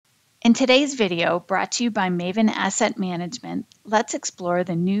In today's video, brought to you by Maven Asset Management, let's explore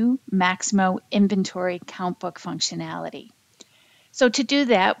the new Maximo Inventory Count Book functionality. So to do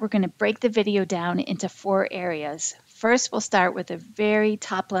that, we're going to break the video down into 4 areas. First, we'll start with a very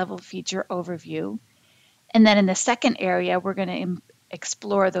top-level feature overview. And then in the second area, we're going to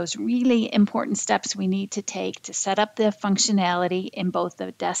explore those really important steps we need to take to set up the functionality in both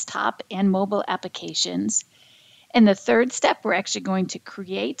the desktop and mobile applications. In the third step, we're actually going to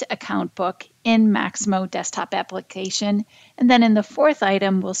create a count book in Maximo desktop application. And then in the fourth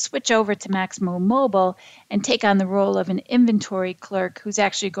item, we'll switch over to Maximo Mobile and take on the role of an inventory clerk who's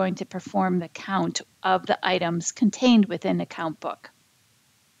actually going to perform the count of the items contained within the count book.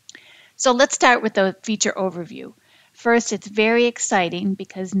 So let's start with the feature overview. First, it's very exciting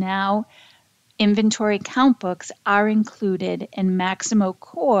because now inventory count books are included in Maximo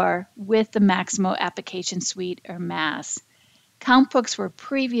Core with the Maximo Application Suite or MAS. Count books were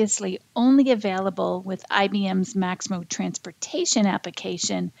previously only available with IBM's Maximo Transportation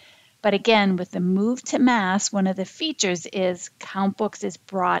application, but again, with the move to MAS, one of the features is count books is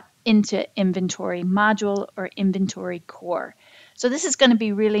brought into inventory module or inventory core. So this is going to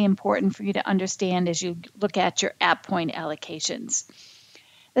be really important for you to understand as you look at your app point allocations.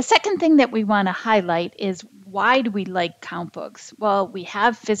 The second thing that we want to highlight is why do we like count books? Well, we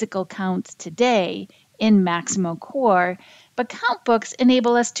have physical counts today in Maximo Core, but count books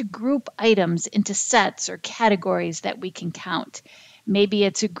enable us to group items into sets or categories that we can count. Maybe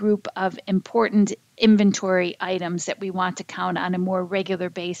it's a group of important inventory items that we want to count on a more regular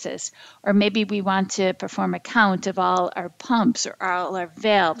basis, or maybe we want to perform a count of all our pumps or all our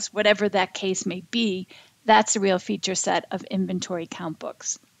valves, whatever that case may be. That's the real feature set of inventory count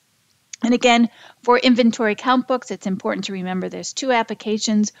books. And again, for inventory count books, it's important to remember there's 2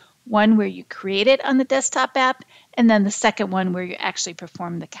 applications, one where you create it on the desktop app, and then the second one where you actually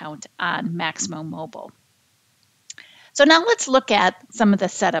perform the count on Maximo Mobile. So now let's look at some of the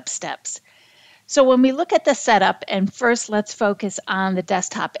setup steps. So when we look at the setup, and first let's focus on the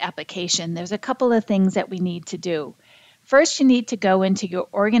desktop application, there's a couple of things that we need to do. First, you need to go into your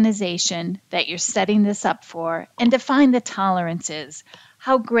organization that you're setting this up for and define the tolerances.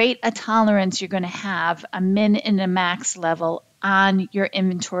 How great a tolerance you're going to have, a min and a max level on your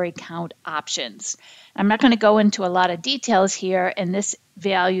inventory count options. I'm not going to go into a lot of details here, and this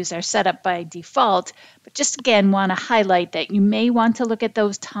values are set up by default, but just again want to highlight that you may want to look at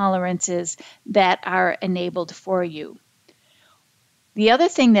those tolerances that are enabled for you. The other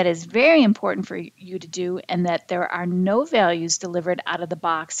thing that is very important for you to do, and that there are no values delivered out of the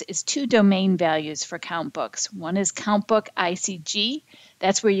box, is 2 domain values for count books. One is count book ICG.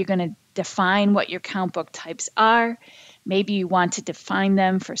 That's where you're going to define what your count book types are. Maybe you want to define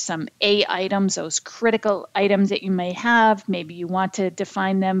them for some A items, those critical items that you may have. Maybe you want to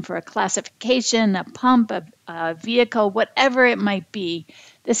define them for a classification, a pump, a vehicle, whatever it might be.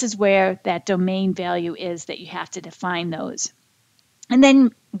 This is where that domain value is that you have to define those. And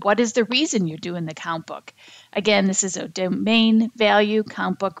then what is the reason you're doing the count book? Again, this is a domain value,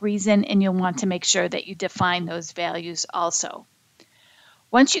 count book reason, and you'll want to make sure that you define those values also.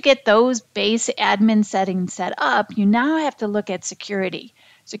 Once you get those base admin settings set up, you now have to look at security.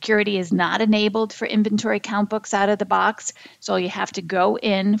 Security is not enabled for inventory count books out of the box, so you have to go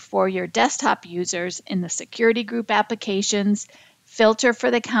in for your desktop users in the security group applications, filter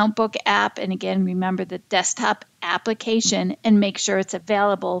for the count book app, and again, remember the desktop application, and make sure it's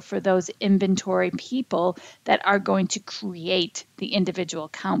available for those inventory people that are going to create the individual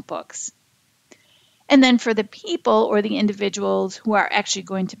count books. And then for the people or the individuals who are actually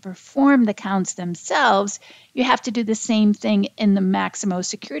going to perform the counts themselves, you have to do the same thing in the Maximo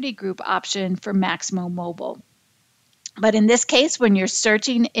Security Group option for Maximo Mobile. But in this case, when you're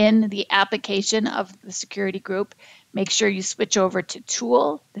searching in the application of the security group, make sure you switch over to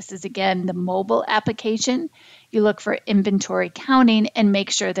Tool. This is, again, the mobile application. You look for inventory counting and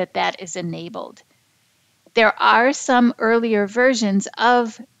make sure that that is enabled. There are some earlier versions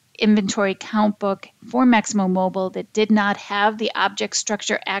of inventory count book for Maximo Mobile that did not have the object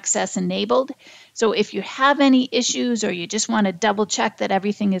structure access enabled. So if you have any issues or you just want to double check that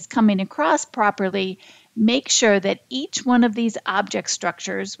everything is coming across properly, make sure that each one of these object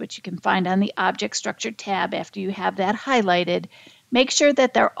structures, which you can find on the Object Structure tab after you have that highlighted, make sure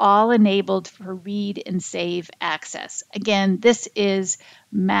that they're all enabled for read and save access. Again, this is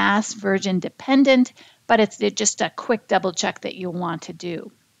MAS version dependent, but it's just a quick double check that you'll want to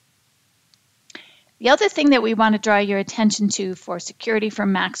do. The other thing that we want to draw your attention to for security for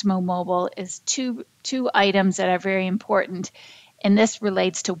Maximo Mobile is two items that are very important, and this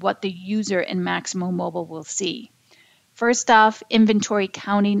relates to what the user in Maximo Mobile will see. First off, inventory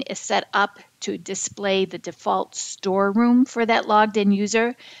counting is set up to display the default storeroom for that logged in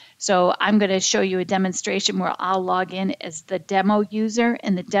user. So I'm going to show you a demonstration where I'll log in as the demo user,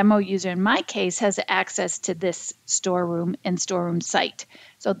 and the demo user in my case has access to this storeroom and storeroom site.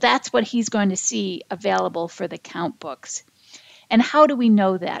 So that's what he's going to see available for the count books. And how do we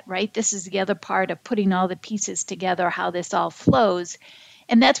know that, right? This is the other part of putting all the pieces together, how this all flows.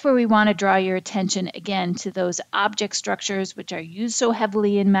 And that's where we want to draw your attention again to those object structures which are used so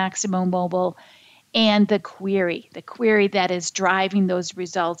heavily in Maximo Mobile, and the query that is driving those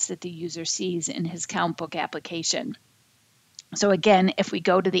results that the user sees in his count book application. So again, if we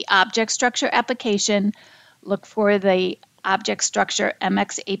go to the object structure application, look for the object structure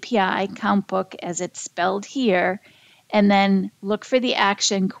MX API count book as it's spelled here, and then look for the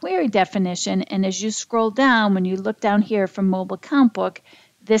action query definition. And as you scroll down, when you look down here from mobile count book,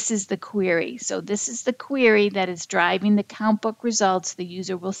 this is the query. So this is the query that is driving the count book results the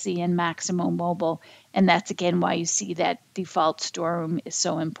user will see in Maximo Mobile. And that's again why you see that default storeroom is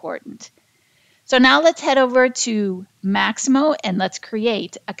so important. So now let's head over to Maximo and let's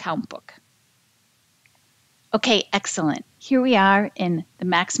create a count book. Okay, excellent. Here we are in the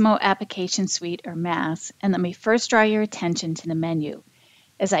Maximo Application Suite, or MAS, and let me first draw your attention to the menu.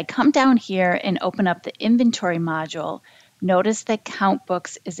 As I come down here and open up the inventory module, notice that count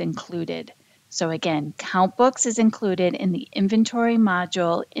books is included. So again, count books is included in the inventory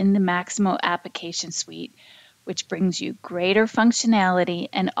module in the Maximo Application Suite, which brings you greater functionality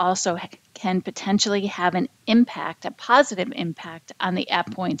and also can potentially have an impact, a positive impact on the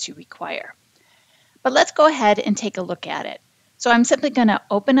app points you require. But let's go ahead and take a look at it. So I'm simply going to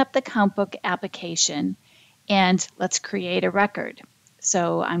open up the count book application and let's create a record.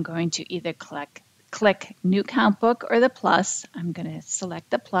 So I'm going to either click New Count Book or the plus. I'm going to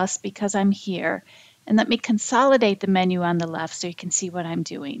select the plus because I'm here. And let me consolidate the menu on the left so you can see what I'm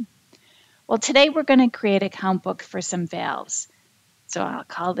doing. Well, today we're going to create a count book for some valves. So I'll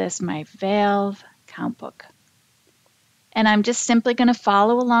call this my valve count book. And I'm just simply going to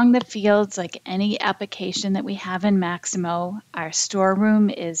follow along the fields like any application that we have in Maximo. Our storeroom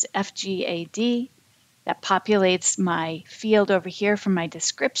is FGAD. That populates my field over here for my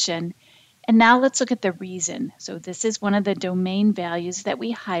description. And now let's look at the reason. So this is one of the domain values that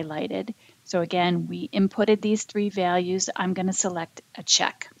we highlighted. So again, we inputted these three values. I'm going to select a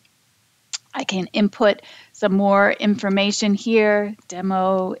check. I can input some more information here,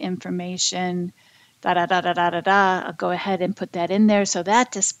 demo information, I'll go ahead and put that in there so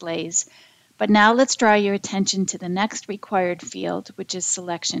that displays. But now let's draw your attention to the next required field, which is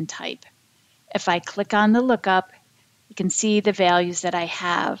selection type. If I click on the lookup, you can see the values that I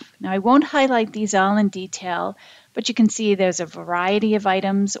have. Now I won't highlight these all in detail, but you can see there's a variety of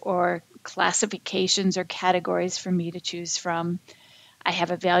items or classifications or categories for me to choose from. I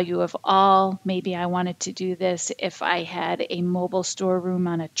have a value of all. Maybe I wanted to do this if I had a mobile storeroom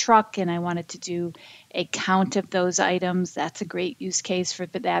on a truck and I wanted to do a count of those items. That's a great use case for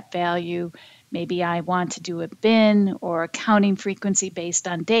that value. Maybe I want to do a bin or a counting frequency based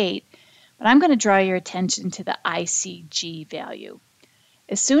on date. But I'm going to draw your attention to the ICG value.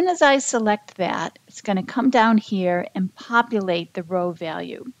 As soon as I select that, it's going to come down here and populate the row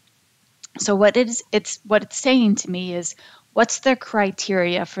value. So what it's saying to me is, what's the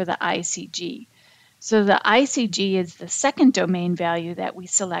criteria for the ICG? So the ICG is the second domain value that we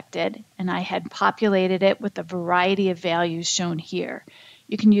selected, and I had populated it with a variety of values shown here.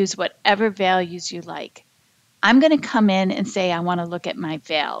 You can use whatever values you like. I'm going to come in and say I want to look at my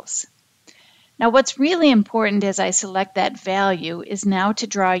valves. Now what's really important as I select that value is now to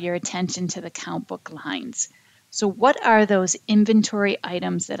draw your attention to the count book lines. So what are those inventory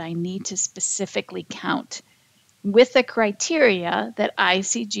items that I need to specifically count with the criteria that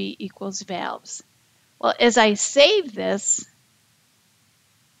ICG equals valves? Well, as I save this,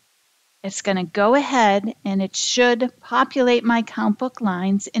 it's going to go ahead and it should populate my count book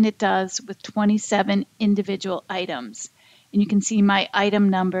lines, and it does with 27 individual items. And you can see my item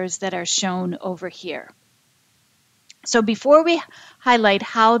numbers that are shown over here. So before we highlight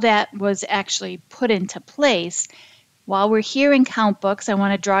how that was actually put into place, while we're here in count books, I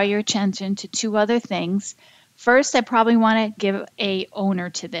want to draw your attention to two other things. First, I probably want to give a owner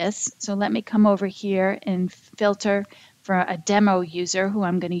to this. So let me come over here and filter for a demo user who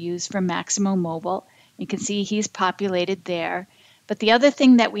I'm going to use for Maximo Mobile. You can see he's populated there. But the other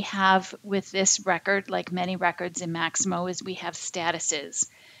thing that we have with this record, like many records in Maximo, is we have statuses.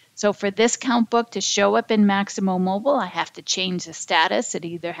 So for this count book to show up in Maximo Mobile, I have to change the status. It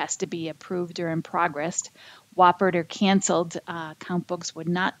either has to be approved or in progress. whoppered or canceled count books would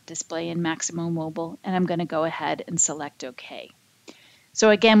not display in Maximo Mobile, and I'm going to go ahead and select OK. So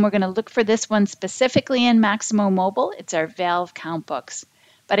again, we're going to look for this one specifically in Maximo Mobile. It's our valve count books.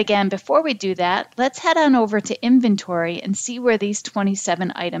 But again, before we do that, let's head on over to inventory and see where these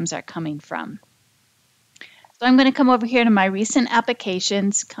 27 items are coming from. So I'm going to come over here to my recent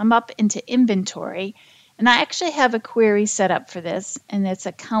applications, come up into inventory, and I actually have a query set up for this, and it's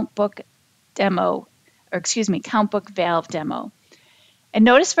a count book demo, or excuse me, count book valve demo. And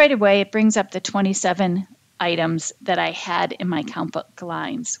notice right away it brings up the 27 items that I had in my count book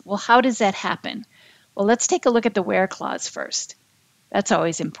lines. Well, how does that happen? Well, let's take a look at the where clause first. That's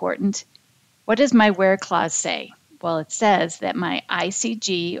always important. What does my where clause say? Well, it says that my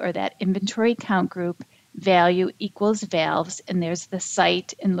ICG, or that inventory count group, value equals valves, and there's the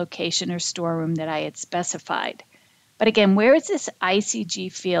site and location or storeroom that I had specified. But again, where is this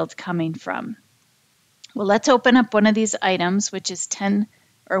ICG field coming from? Well, let's open up one of these items, which is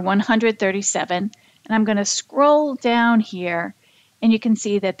 137, and I'm going to scroll down here, and you can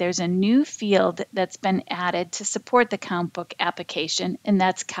see that there's a new field that's been added to support the count book application, and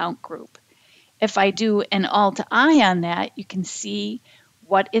that's count group. If I do an Alt-I on that, you can see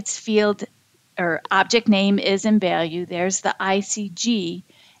what its field or object name is in value. There's the ICG.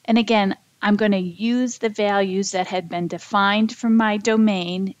 And again, I'm going to use the values that had been defined from my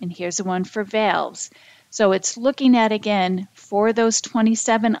domain. And here's the one for valves. So it's looking at, again, for those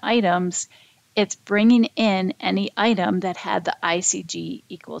 27 items, it's bringing in any item that had the ICG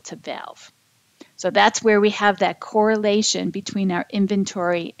equal to valve. So that's where we have that correlation between our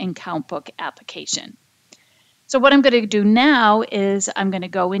inventory and count book application. So what I'm going to do now is I'm going to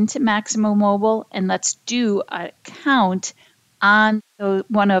go into Maximo Mobile, and let's do a count on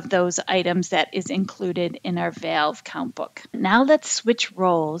one of those items that is included in our valve count book. Now let's switch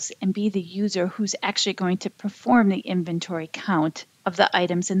roles and be the user who's actually going to perform the inventory count of the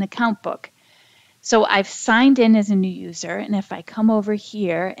items in the count book. So I've signed in as a new user, and if I come over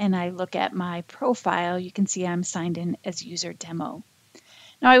here and I look at my profile, you can see I'm signed in as user demo.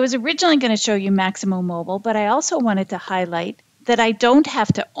 Now, I was originally going to show you Maximo Mobile, but I also wanted to highlight that I don't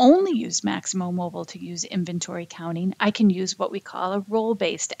have to only use Maximo Mobile to use inventory counting. I can use what we call a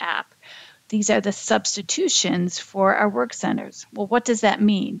role-based app. These are the substitutions for our work centers. Well, what does that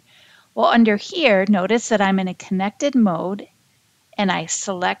mean? Well, under here, notice that I'm in a connected mode, and I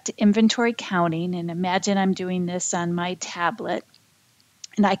select inventory counting, and imagine I'm doing this on my tablet,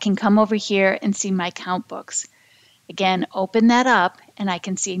 and I can come over here and see my count books. Again, open that up, and I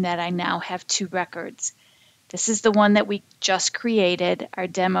can see that I now have 2 records. This is the one that we just created, our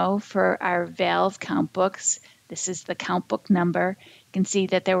demo for our valve count books. This is the count book number. You can see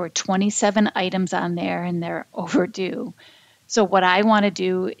that there were 27 items on there, and they're overdue. So what I want to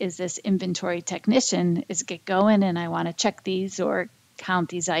do is this inventory technician is get going, and I want to check these or count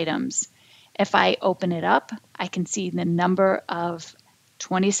these items. If I open it up, I can see the number of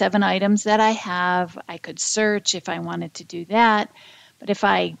 27 items that I have. I could search if I wanted to do that. But if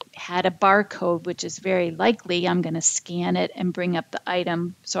I had a barcode, which is very likely, I'm going to scan it and bring up the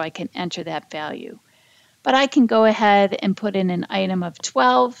item so I can enter that value. But I can go ahead and put in an item of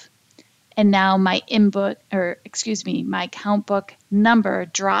 12, and now my my count book number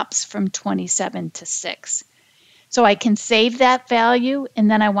drops from 27 to 6. So I can save that value,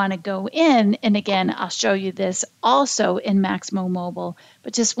 and then I want to go in, and again, I'll show you this also in Maximo Mobile,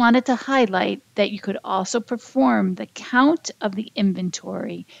 but just wanted to highlight that you could also perform the count of the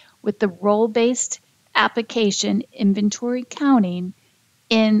inventory with the role-based application inventory counting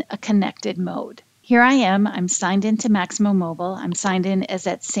in a connected mode. Here I am, I'm signed into Maximo Mobile, I'm signed in as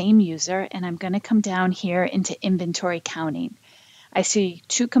that same user, and I'm going to come down here into inventory counting. I see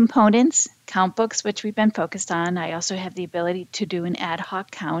 2 components, count books, which we've been focused on. I also have the ability to do an ad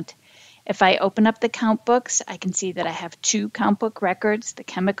hoc count. If I open up the count books, I can see that I have 2 count book records, the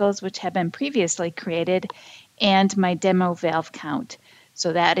chemicals which have been previously created, and my demo valve count.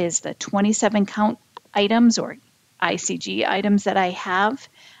 So that is the 27 count items or ICG items that I have.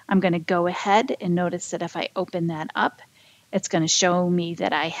 I'm going to go ahead and notice that if I open that up, it's going to show me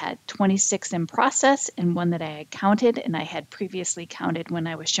that I had 26 in process and 1 that I had counted, and I had previously counted when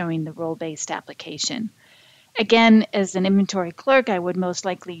I was showing the role-based application. Again, as an inventory clerk, I would most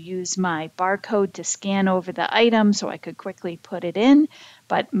likely use my barcode to scan over the item so I could quickly put it in.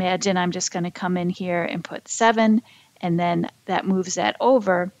 But imagine I'm just going to come in here and put 7, and then that moves that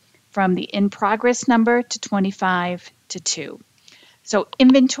over from the in-progress number to 25 to 2. So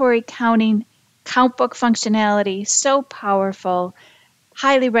inventory counting, count book functionality, so powerful.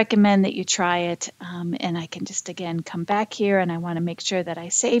 Highly recommend that you try it. And I can just again come back here, and I want to make sure that I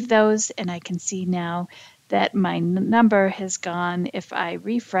save those, and I can see now that my number has gone, if I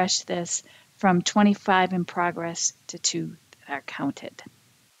refresh this, from 25 in progress to 2 that are counted.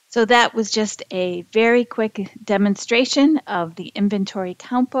 So that was just a very quick demonstration of the inventory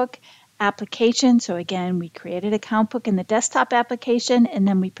count book application. So again, we created a count book in the desktop application, and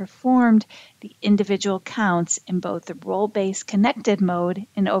then we performed the individual counts in both the role-based connected mode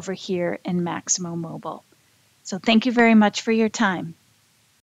and over here in Maximo Mobile. So thank you very much for your time.